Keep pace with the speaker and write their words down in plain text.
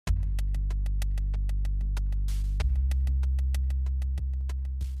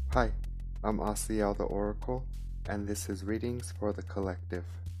Hi, I'm Asiel the Oracle, and this is Readings for the Collective.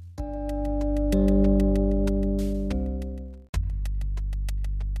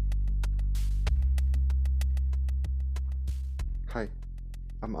 Hi,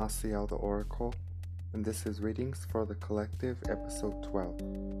 I'm Asiel the Oracle, and this is Readings for the Collective, Episode 12.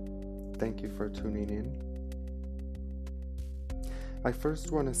 Thank you for tuning in. I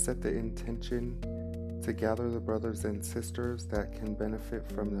first want to set the intention to gather the brothers and sisters that can benefit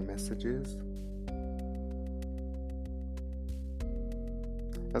from the messages.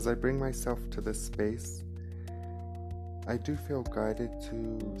 As I bring myself to this space, I do feel guided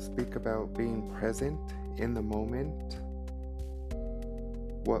to speak about being present in the moment.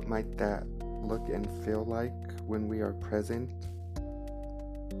 What might that look and feel like when we are present?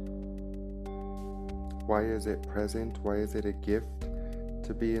 Why is it present? Why is it a gift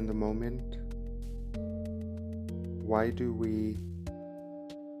to be in the moment? Why do we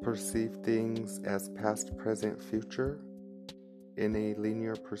perceive things as past, present, future in a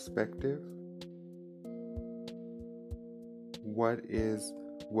linear perspective? What is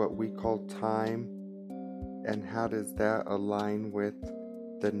what we call time, and how does that align with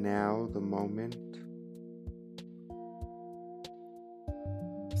the now, the moment?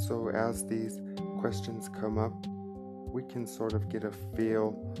 So as these questions come up, we can sort of get a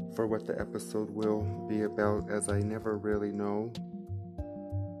feel for what the episode will be about, as I never really know.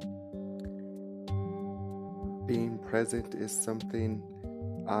 Being present is something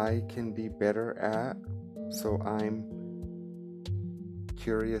I can be better at, so I'm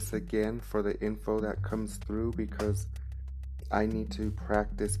curious again for the info that comes through, because I need to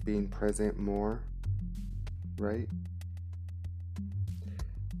practice being present more, right?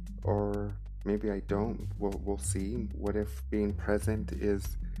 Or maybe I don't. We'll see. What if being present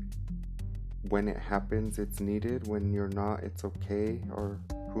is when it happens, it's needed. When you're not, it's okay. Or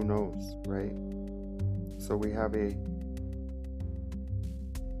who knows, right? So we have a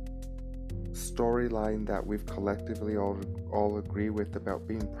storyline that we've collectively all agree with about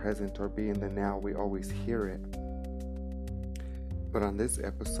being present or being the now. We always hear it. But on this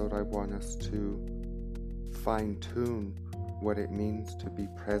episode, I want us to fine-tune what it means to be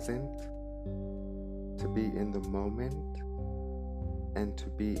present, to be in the moment, and to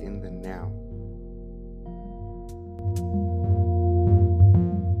be in the now.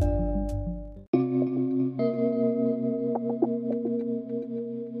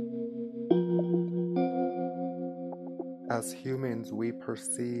 As humans, we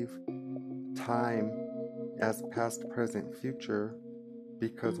perceive time as past, present, future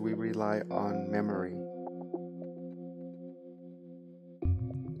because we rely on memory.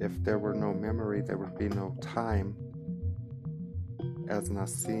 If there were no memory, there would be no time. As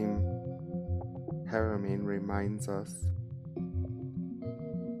Nassim Haramein reminds us,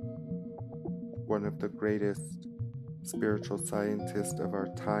 one of the greatest spiritual scientists of our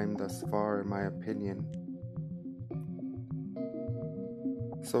time thus far, in my opinion.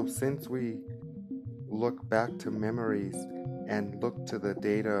 So since we look back to memories and look to the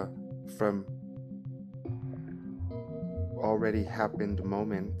data from already happened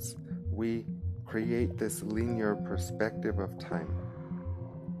moments, we create this linear perspective of time.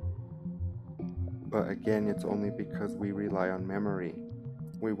 But again, it's only because we rely on memory.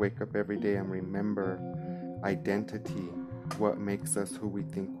 We wake up every day and remember identity, what makes us who we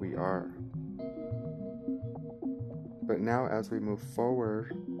think we are. But now as we move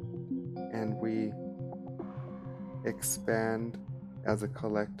forward and we expand as a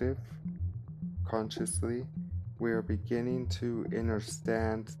collective consciously, we are beginning to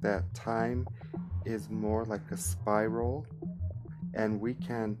understand that time is more like a spiral, and we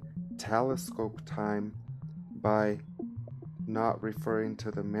can telescope time by not referring to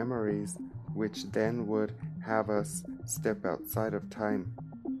the memories, which then would have us step outside of time,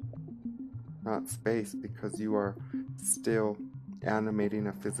 not space, because you are still animating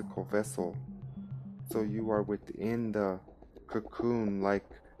a physical vessel. So you are within the cocoon-like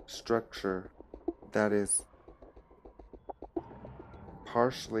structure that is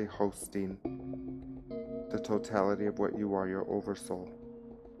partially hosting the totality of what you are, your oversoul.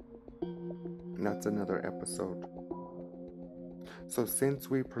 And that's another episode. So since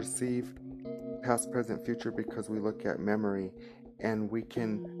we perceive past, present, future because we look at memory, and we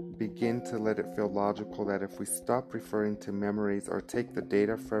can begin to let it feel logical that if we stop referring to memories or take the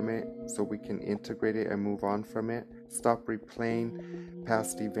data from it so we can integrate it and move on from it, stop replaying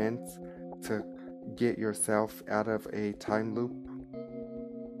past events to get yourself out of a time loop.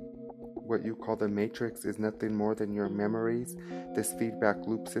 What you call the matrix is nothing more than your memories, this feedback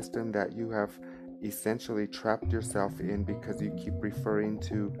loop system that you have essentially trapped yourself in because you keep referring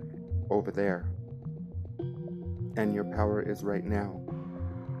to over there. And your power is right now.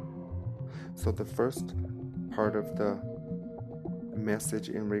 So the first part of the message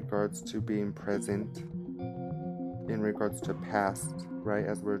in regards to being present, in regards to past, right,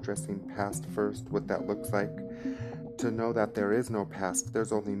 as we're addressing past first, what that looks like, to know that there is no past,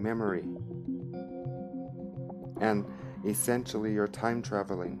 there's only memory. And essentially you're time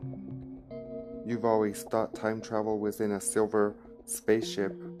traveling. You've always thought time travel was in a silver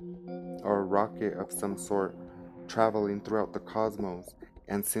spaceship or a rocket of some sort traveling throughout the cosmos.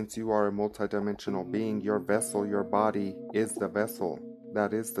 And since you are a multidimensional being, your vessel, your body is the vessel.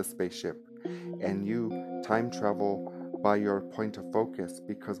 That is the spaceship. And you time travel by your point of focus,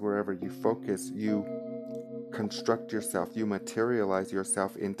 because wherever you focus, you construct yourself, you materialize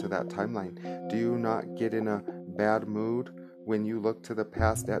yourself into that timeline. Do you not get in a bad mood when you look to the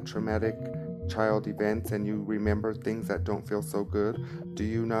past at traumatic child events and you remember things that don't feel so good? Do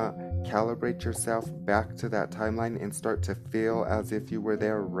you not calibrate yourself back to that timeline and start to feel as if you were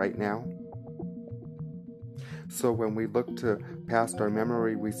there right now? So when we look to past our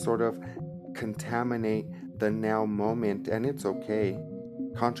memory, we sort of contaminate the now moment, and it's okay.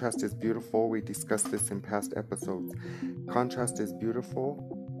 Contrast is beautiful. We discussed this in past episodes. Contrast is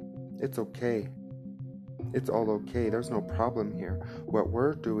beautiful. It's okay. It's all okay. There's no problem here. What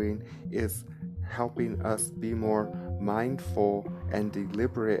we're doing is helping us be more mindful and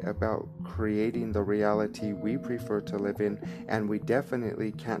deliberate about creating the reality we prefer to live in, and we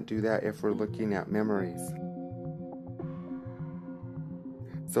definitely can't do that if we're looking at memories.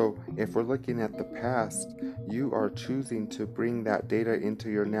 So if we're looking at the past, you are choosing to bring that data into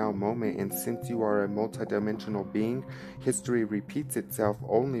your now moment, and since you are a multidimensional being, history repeats itself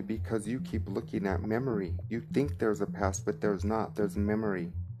only because you keep looking at memory. You think there's a past, but there's not. There's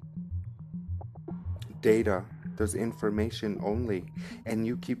memory. Data. There's information only, and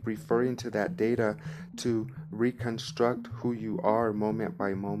you keep referring to that data to reconstruct who you are moment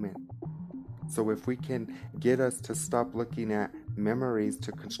by moment. So if we can get us to stop looking at memories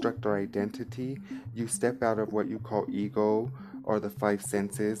to construct our identity, you step out of what you call ego or the five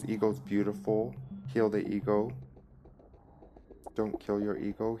senses. Ego's beautiful. Heal the ego. Don't kill your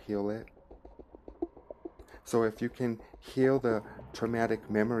ego, heal it. So if you can heal the traumatic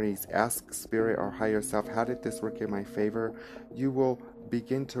memories, ask spirit or higher self, how did this work in my favor? You will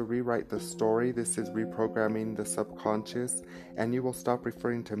begin to rewrite the story. This is reprogramming the subconscious, and you will stop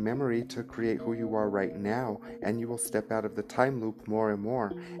referring to memory to create who you are right now, and you will step out of the time loop more and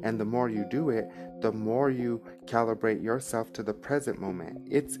more. And the more you do it, the more you calibrate yourself to the present moment.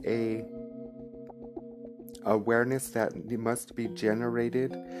 It's a awareness that must be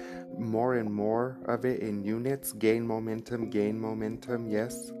generated, more and more of it in units. Gain momentum,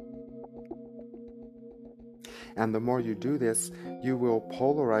 yes. And the more you do this, you will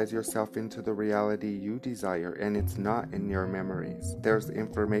polarize yourself into the reality you desire, and it's not in your memories. There's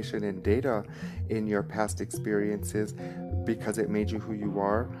information and data in your past experiences because it made you who you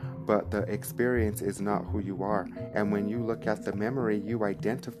are, but the experience is not who you are. And when you look at the memory, you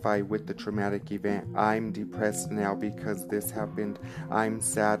identify with the traumatic event. I'm depressed now because this happened. I'm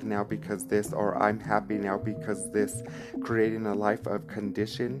sad now because this, or I'm happy now because this, creating a life of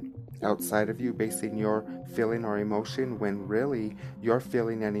condition outside of you, basing your feeling or emotion, when really your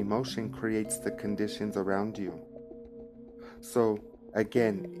feeling and emotion creates the conditions around you. So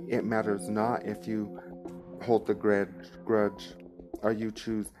again, it matters not if you hold the grudge or you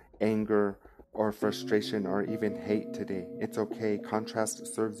choose anger or frustration or even hate today. It's okay. Contrast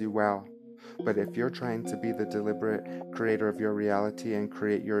serves you well. But if you're trying to be the deliberate creator of your reality and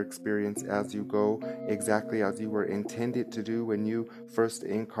create your experience as you go, exactly as you were intended to do when you first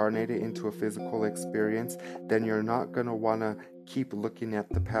incarnated into a physical experience, then you're not going to want to keep looking at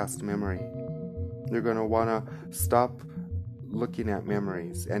the past memory. You're going to want to stop looking at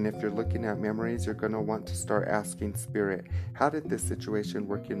memories. And if you're looking at memories, you're going to want to start asking spirit, how did this situation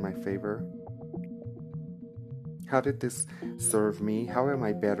work in my favor? How did this serve me? How am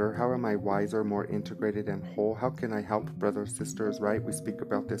I better? How am I wiser, more integrated and whole? How can I help brothers, sisters, right? We speak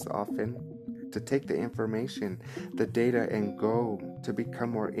about this often. To take the information, the data, and go, to become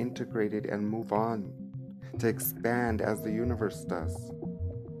more integrated and move on, to expand as the universe does.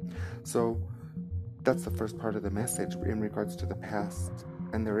 So that's the first part of the message in regards to the past.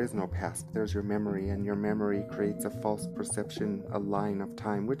 And there is no past. There's your memory, and your memory creates a false perception, a line of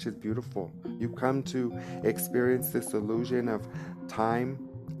time, which is beautiful. You come to experience this illusion of time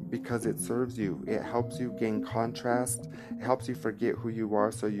because it serves you. It helps you gain contrast. It helps you forget who you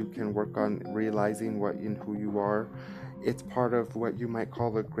are so you can work on realizing what in who you are. It's part of what you might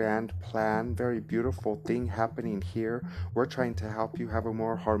call a grand plan, very beautiful thing happening here. We're trying to help you have a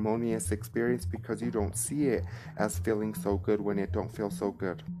more harmonious experience because you don't see it as feeling so good when it don't feel so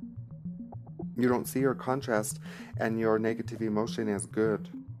good. You don't see your contrast and your negative emotion as good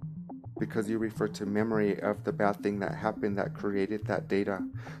because you refer to memory of the bad thing that happened that created that data.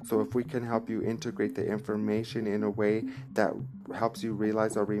 So if we can help you integrate the information in a way that helps you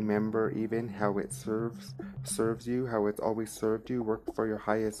realize or remember even how it serves you, how it's always served you, worked for your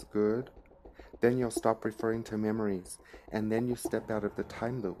highest good, then you'll stop referring to memories, and then you step out of the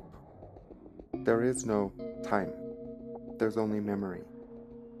time loop. There is no time. There's only memory.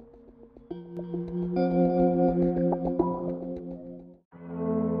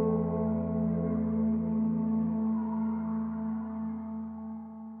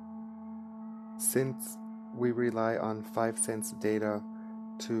 Since we rely on 5 sense data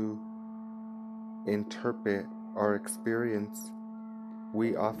to interpret our experience,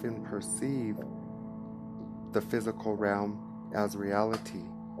 we often perceive the physical realm as reality,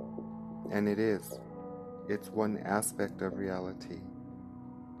 and it is. It's one aspect of reality.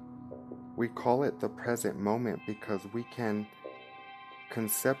 We call it the present moment because we can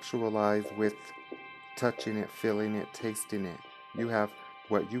conceptualize with touching it, feeling it, tasting it. You have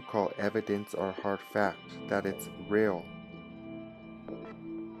what you call evidence or hard fact, that it's real.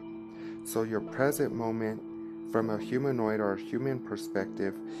 So your present moment, from a humanoid or human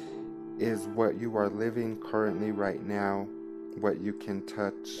perspective, is what you are living currently right now, what you can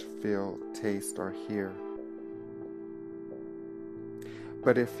touch, feel, taste, or hear.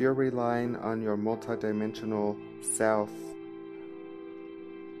 But if you're relying on your multidimensional self,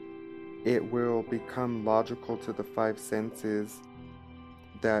 it will become logical to the 5 senses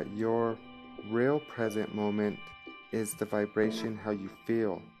that your real present moment is the vibration, how you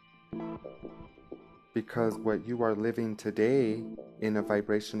feel. Because what you are living today in a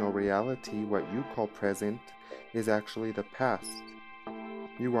vibrational reality, what you call present, is actually the past.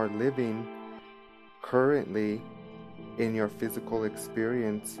 You are living currently in your physical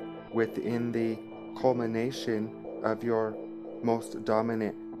experience within the culmination of your most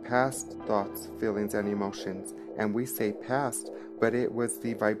dominant past thoughts, feelings, and emotions. And we say past, but it was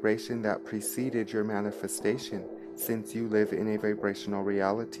the vibration that preceded your manifestation, since you live in a vibrational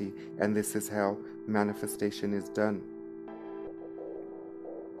reality, and this is how manifestation is done.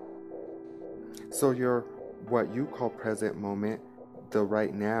 So your what you call present moment, the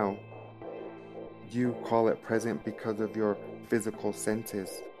right now, you call it present because of your physical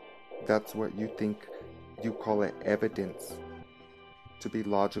senses. That's what you think. You call it evidence, to be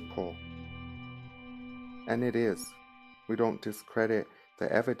logical. And it is. We don't discredit the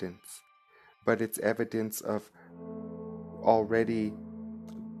evidence, but it's evidence of already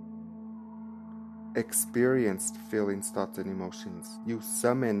experienced feelings, thoughts, and emotions. You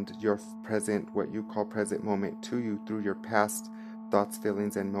summoned your present, what you call present moment, to you through your past thoughts,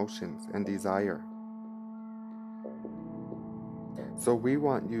 feelings, and emotions, and desire. So we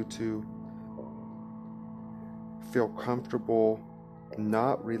want you to feel comfortable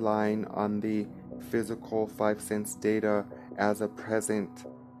not relying on the physical 5 sense data as a present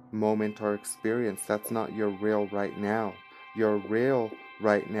moment or experience. That's not your real right now. Your real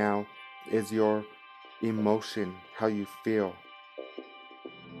right now is your emotion, how you feel.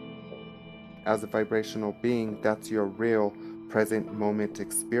 As a vibrational being, that's your real present moment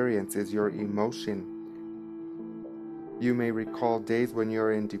experience, is your emotion. You may recall days when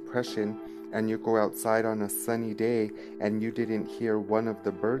you're in depression and you go outside on a sunny day and you didn't hear one of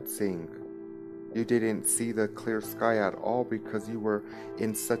the birds sing. You didn't see the clear sky at all because you were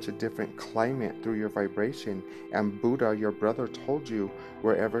in such a different climate through your vibration. And Buddha, your brother, told you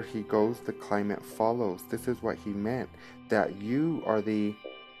wherever he goes, the climate follows. This is what he meant, that you are the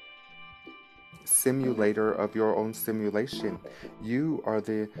simulator of your own simulation. You are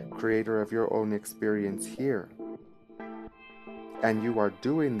the creator of your own experience here. And you are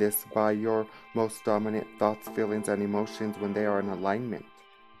doing this by your most dominant thoughts, feelings, and emotions when they are in alignment.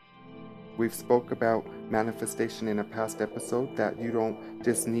 We've spoke about manifestation in a past episode, that you don't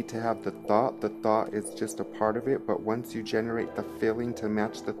just need to have the thought is just a part of it, but once you generate the feeling to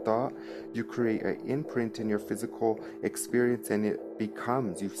match the thought, you create an imprint in your physical experience, and it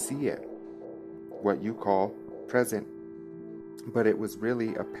becomes, you see it, what you call present. But it was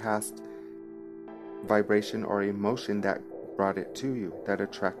really a past vibration or emotion that brought it to you, that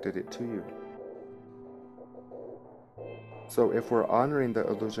attracted it to you. So if we're honoring the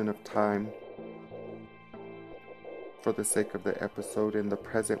illusion of time for the sake of the episode, in the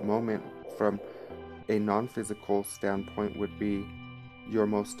present moment from a non-physical standpoint would be your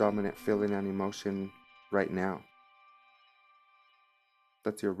most dominant feeling and emotion right now.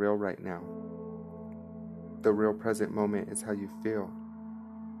 That's your real right now. The real present moment is how you feel.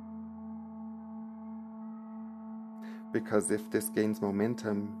 Because if this gains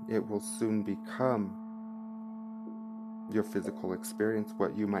momentum, it will soon become your physical experience,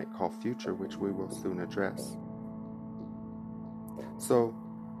 what you might call future, which we will soon address. So,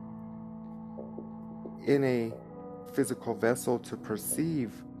 in a physical vessel, to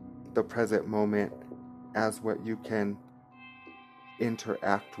perceive the present moment as what you can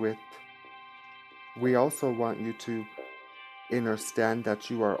interact with, we also want you to understand that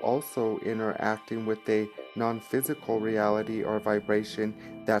you are also interacting with a non-physical reality or vibration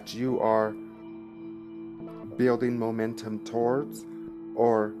that you are building momentum towards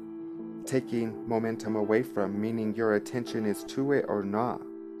or taking momentum away from, meaning your attention is to it or not.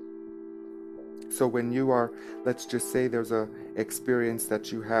 So when you are, let's just say there's a experience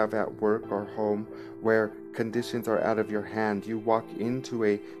that you have at work or home where conditions are out of your hand, you walk into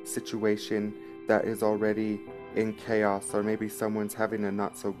a situation that is already in chaos, or maybe someone's having a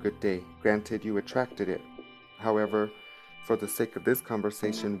not so good day. Granted, you attracted it. However, for the sake of this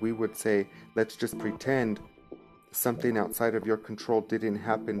conversation, we would say, let's just pretend something outside of your control didn't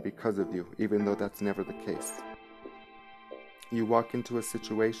happen because of you, even though that's never the case. You walk into a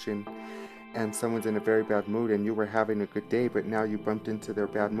situation and someone's in a very bad mood and you were having a good day, but now you bumped into their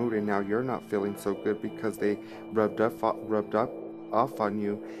bad mood and now you're not feeling so good because they rubbed off on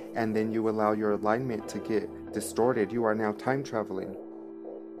you, and then you allow your alignment to get distorted. You are now time traveling.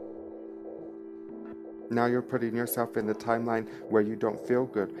 Now you're putting yourself in the timeline where you don't feel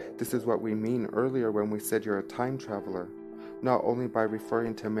good. This is what we mean earlier when we said you're a time traveler. Not only by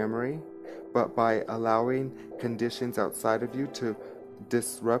referring to memory, but by allowing conditions outside of you to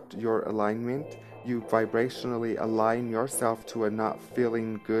disrupt your alignment. You vibrationally align yourself to a not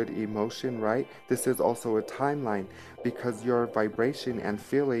feeling good emotion, right? This is also a timeline because your vibration and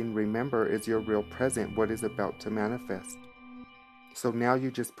feeling, remember, is your real present, what is about to manifest. So now you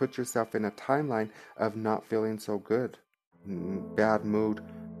just put yourself in a timeline of not feeling so good, bad mood,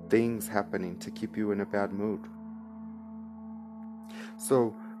 things happening to keep you in a bad mood.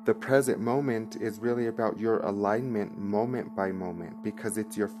 So the present moment is really about your alignment moment by moment because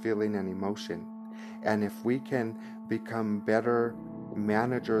it's your feeling and emotion. And if we can become better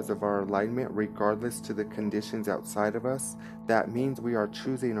managers of our alignment regardless to the conditions outside of us, that means we are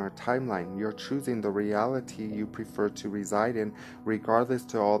choosing our timeline. You're choosing the reality you prefer to reside in regardless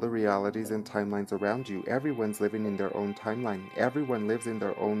to all the realities and timelines around you. Everyone's living in their own timeline. Everyone lives in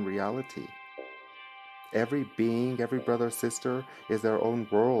their own reality. Every being, every brother, sister is their own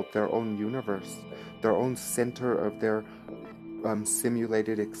world, their own universe, their own center of their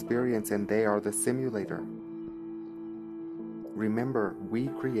simulated experience, and they are the simulator. Remember, we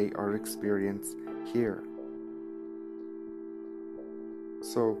create our experience here.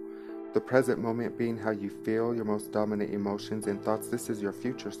 So, the present moment being how you feel, your most dominant emotions and thoughts, this is your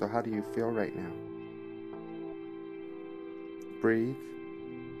future. So how do you feel right now? Breathe.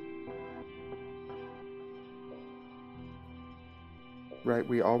 Right,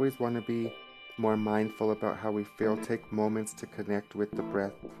 we always want to be more mindful about how we feel. Take moments to connect with the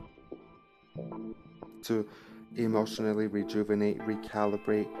breath, to emotionally rejuvenate,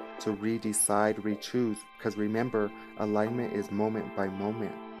 recalibrate, to redecide, re-choose. Because remember, alignment is moment by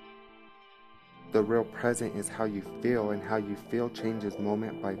moment. The real present is how you feel, and how you feel changes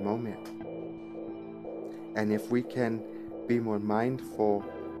moment by moment. And if we can be more mindful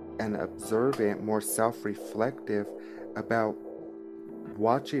and observant, more self-reflective about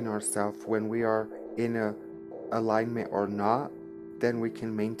watching ourselves when we are in a alignment or not, then we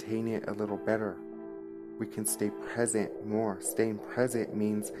can maintain it a little better. We can stay present more. Staying present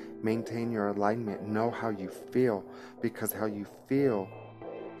means maintain your alignment. Know how you feel, because how you feel,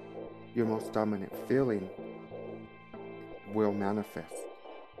 your most dominant feeling, will manifest.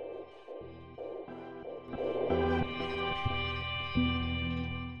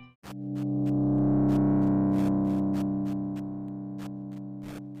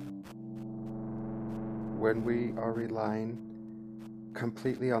 When we are relying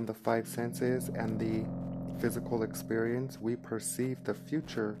completely on the five senses and the physical experience, we perceive the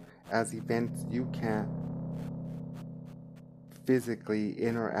future as events you can't physically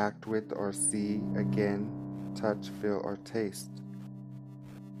interact with or see again, touch, feel, or taste.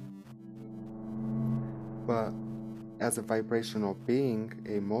 But as a vibrational being,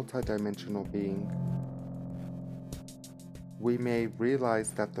 a multidimensional being, we may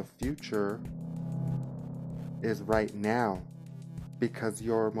realize that the future is right now, because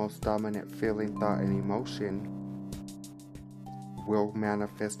your most dominant feeling, thought, and emotion will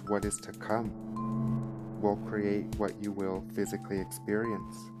manifest what is to come. will create what you will physically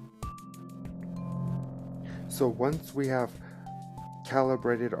experience. So once we have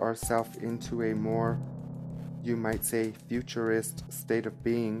calibrated ourselves into a more, you might say, futurist state of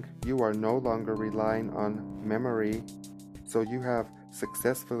being, you are no longer relying on memory. So you have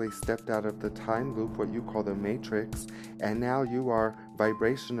successfully stepped out of the time loop, what you call the matrix, and now you are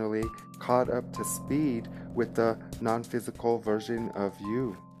vibrationally caught up to speed with the non-physical version of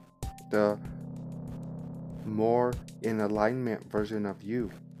you, the more in alignment version of you,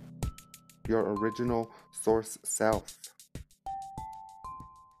 your original source self.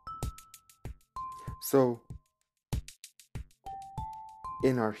 So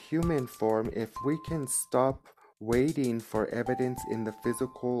in our human form, if we can stop waiting for evidence in the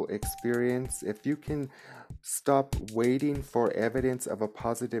physical experience, if you can stop waiting for evidence of a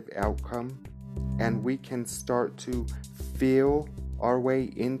positive outcome, and we can start to feel our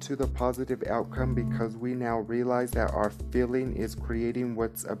way into the positive outcome, because we now realize that our feeling is creating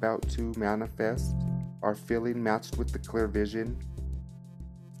what's about to manifest, our feeling matched with the clear vision.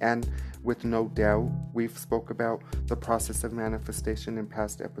 And with no doubt, we've spoke about the process of manifestation in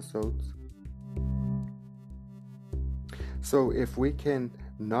past episodes. So if we can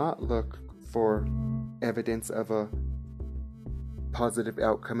not look for evidence of a positive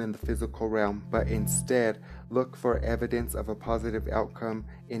outcome in the physical realm, but instead look for evidence of a positive outcome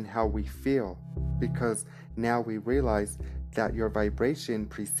in how we feel, because now we realize that your vibration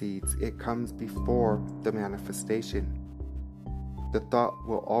precedes, it comes before the manifestation. The thought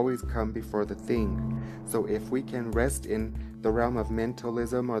will always come before the thing. So if we can rest in the realm of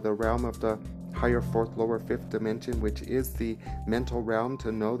mentalism, or the realm of the higher fourth, lower fifth dimension, which is the mental realm,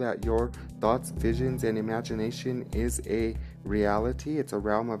 to know that your thoughts, visions, and imagination is a reality, it's a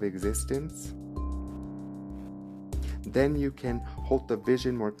realm of existence, then you can hold the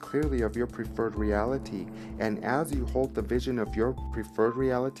vision more clearly of your preferred reality. And as you hold the vision of your preferred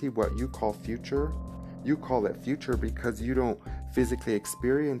reality, what you call future, you call it future because you don't physically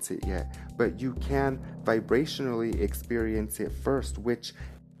experience it yet, but you can vibrationally experience it first, which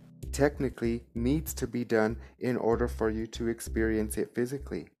technically needs to be done in order for you to experience it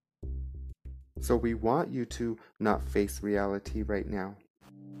physically. So we want you to not face reality right now,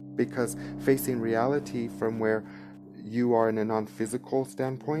 because facing reality from where you are in a non-physical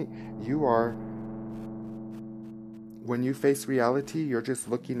standpoint, when you face reality, you're just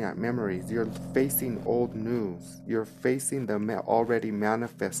looking at memories. You're facing old news. You're facing the already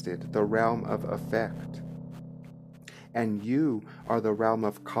manifested, the realm of effect. And you are the realm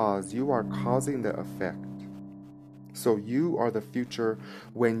of cause. You are causing the effect. So you are the future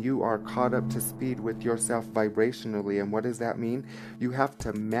when you are caught up to speed with yourself vibrationally. And what does that mean? You have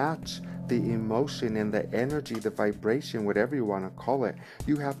to match the emotion and the energy, the vibration, whatever you want to call it.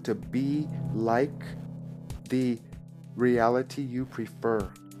 You have to be like the reality you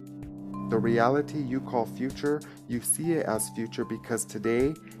prefer. The reality you call future, you see it as future because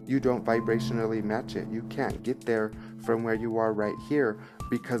today you don't vibrationally match it. You can't get there from where you are right here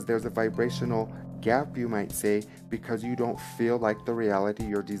because there's a vibrational gap, you might say, because you don't feel like the reality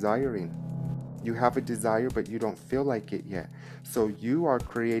you're desiring. You have a desire, but you don't feel like it yet. So you are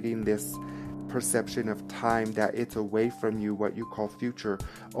creating this perception of time that it's away from you, what you call future,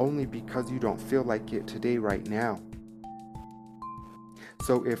 only because you don't feel like it today, right now.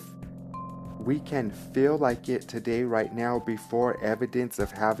 So if we can feel like it today, right now, before evidence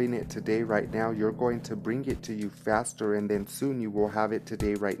of having it today, right now, you're going to bring it to you faster, and then soon you will have it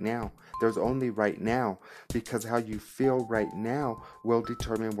today, right now. There's only right now, because how you feel right now will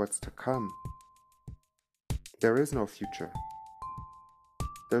determine what's to come. There is no future.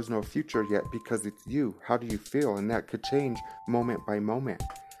 There's no future yet because it's you. How do you feel? And that could change moment by moment.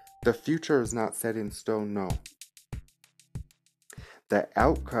 The future is not set in stone, no. The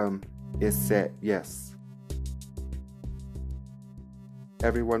outcome is set, yes.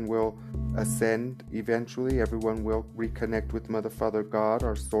 Everyone will ascend eventually. Everyone will reconnect with Mother, Father, God,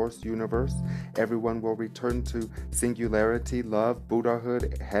 our source, universe. Everyone will return to singularity, love,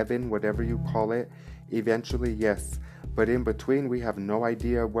 Buddhahood, heaven, whatever you call it. Eventually, yes. But in between, we have no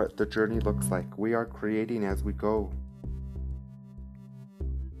idea what the journey looks like. We are creating as we go.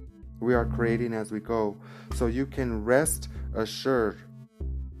 We are creating as we go. So you can rest assured,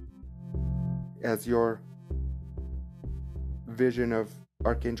 as your vision of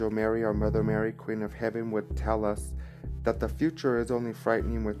Archangel Mary, our Mother Mary, Queen of Heaven, would tell us, that the future is only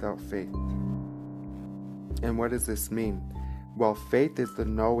frightening without faith. And what does this mean? Well, faith is the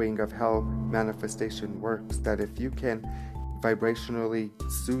knowing of how manifestation works, that if you can vibrationally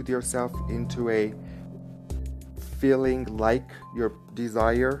soothe yourself into a feeling like your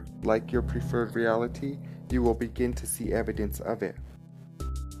desire, like your preferred reality, you will begin to see evidence of it.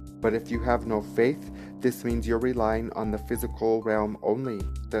 But if you have no faith, this means you're relying on the physical realm only,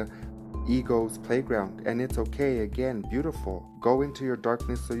 the ego's playground. And it's okay, again, beautiful. Go into your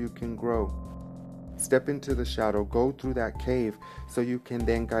darkness so you can grow. Step into the shadow, go through that cave so you can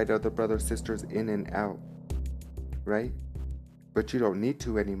then guide other brothers, sisters in and out, right? But you don't need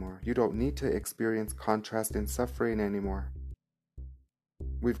to anymore. You don't need to experience contrast and suffering anymore.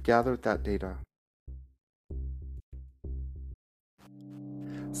 We've gathered that data.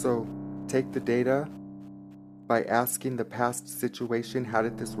 So take the data by asking the past situation, how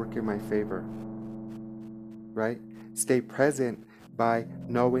did this work in my favor? Right? Stay present by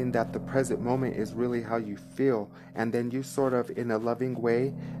knowing that the present moment is really how you feel, and then you sort of, in a loving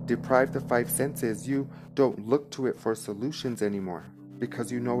way, deprive the five senses. You don't look to it for solutions anymore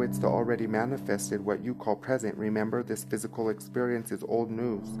because you know it's the already manifested, what you call present. Remember, this physical experience is old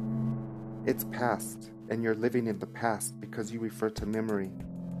news. It's past, and you're living in the past because you refer to memory.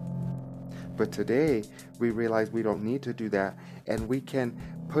 But today, we realize we don't need to do that, and we can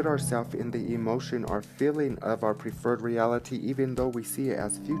put ourselves in the emotion or feeling of our preferred reality, even though we see it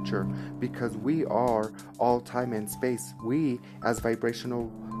as future, because we are all time and space. We, as vibrational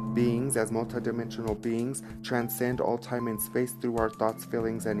beings, as multidimensional beings, transcend all time and space through our thoughts,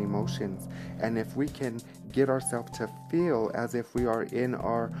 feelings, and emotions. And if we can get ourselves to feel as if we are in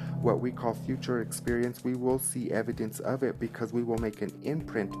our what we call future experience, we will see evidence of it, because we will make an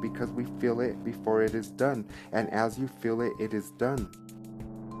imprint, because we feel it before it is done. And as you feel it, it is done.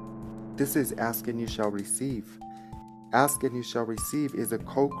 This is ask and you shall receive. Ask and you shall receive is a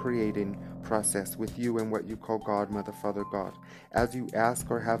co-creating process with you and what you call God, Mother, Father, God. As you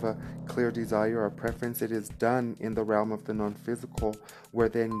ask or have a clear desire or preference, it is done in the realm of the non-physical, where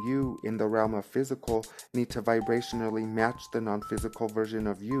then you, in the realm of physical, need to vibrationally match the non-physical version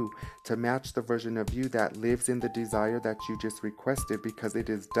of you, to match the version of you that lives in the desire that you just requested, because it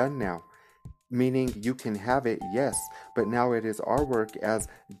is done now. Meaning you can have it, yes, but now it is our work as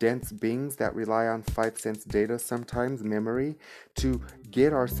dense beings that rely on five sense data, sometimes memory, to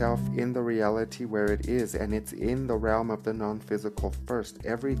get ourselves in the reality where it is, and it's in the realm of the non-physical first.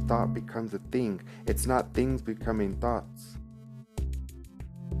 Every thought becomes a thing. It's not things becoming thoughts.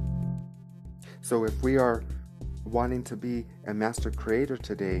 So if we are wanting to be a master creator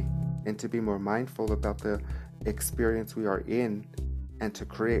today, and to be more mindful about the experience we are in, and to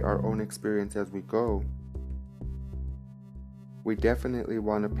create our own experience as we go, we definitely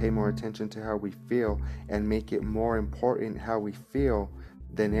want to pay more attention to how we feel and make it more important how we feel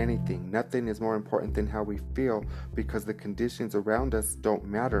than anything. Nothing is more important than how we feel, because the conditions around us don't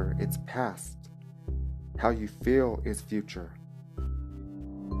matter. It's past. How you feel is future.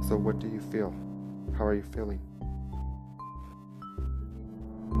 So what do you feel? How are you feeling?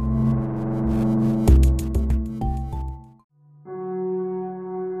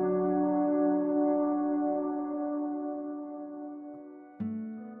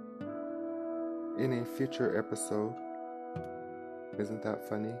 In a future episode, isn't that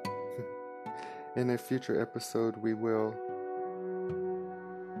funny? In a future episode, we will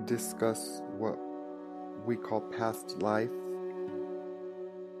discuss what we call past life,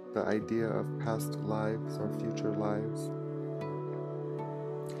 the idea of past lives or future lives,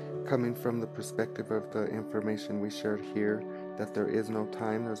 coming from the perspective of the information we shared here, that there is no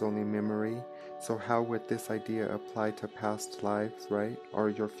time, there's only memory. So how would this idea apply to past lives, right? Or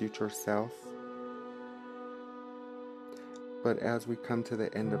your future self? But as we come to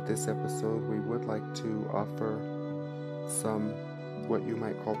the end of this episode, we would like to offer some what you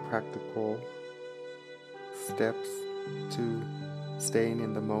might call practical steps to staying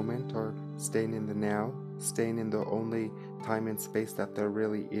in the moment, or staying in the now, staying in the only time and space that there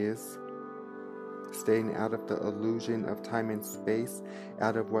really is, staying out of the illusion of time and space,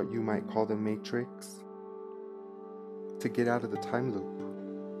 out of what you might call the matrix, to get out of the time loop.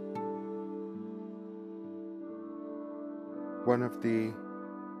 One of the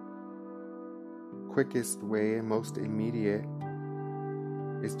quickest way and most immediate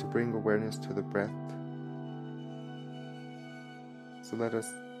is to bring awareness to the breath. So let us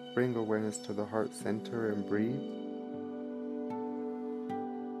bring awareness to the heart center and breathe.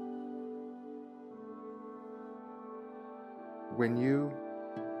 When you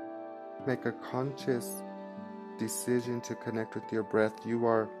make a conscious decision to connect with your breath, you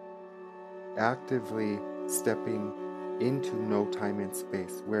are actively stepping into no time and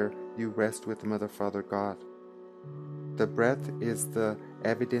space, where you rest with Mother, Father, God. The breath is the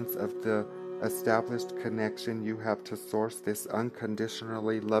evidence of the established connection you have to Source, this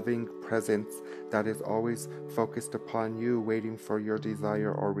unconditionally loving presence that is always focused upon you, waiting for your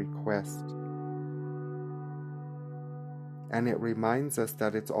desire or request. And it reminds us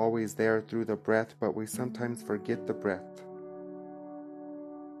that it's always there through the breath, but we sometimes forget the breath.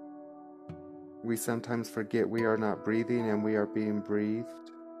 We sometimes forget we are not breathing and we are being breathed.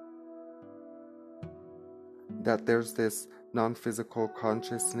 That there's this non-physical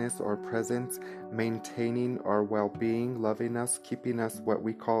consciousness or presence maintaining our well-being, loving us, keeping us what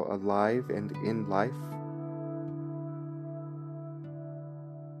we call alive and in life.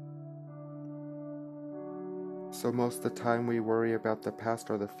 So most of the time we worry about the past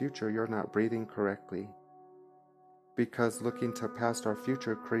or the future, you're not breathing correctly. Because looking to past or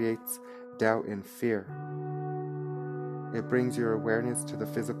future creates doubt and fear. It brings your awareness to the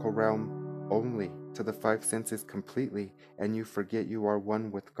physical realm only, to the five senses completely, and you forget you are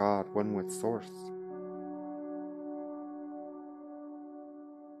one with God, one with Source.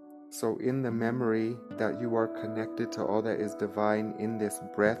 So in the memory that you are connected to all that is divine in this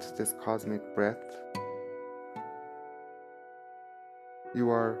breath, this cosmic breath, you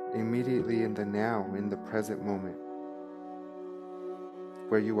are immediately in the now, in the present moment,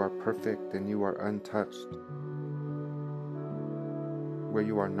 where you are perfect and you are untouched, where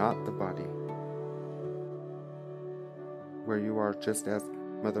you are not the body, where you are just as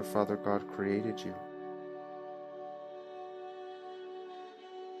Mother, Father, God created you.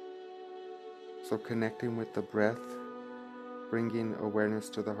 So connecting with the breath, bringing awareness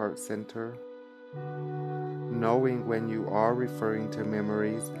to the heart center, knowing when you are referring to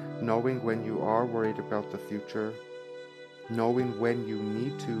memories, knowing when you are worried about the future, knowing when you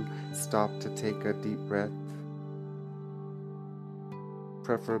need to stop to take a deep breath,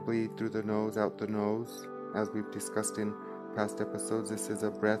 preferably through the nose, out the nose. As we've discussed in past episodes, this is a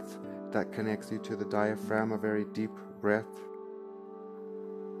breath that connects you to the diaphragm, a very deep breath.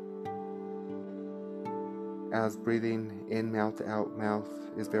 As breathing in mouth, out mouth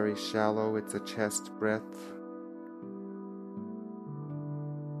is very shallow, it's a chest breath.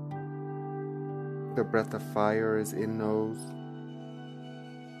 The breath of fire is in nose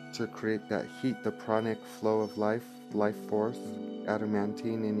to create that heat, the pranic flow of life force,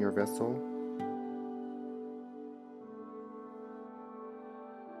 adamantine in your vessel.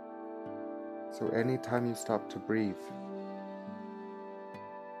 So anytime you stop to breathe,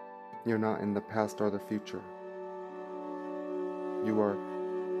 you're not in the past or the future. You are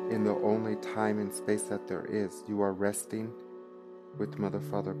in the only time and space that there is. You are resting with Mother,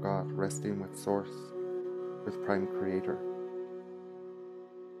 Father, God, resting with Source, with Prime Creator.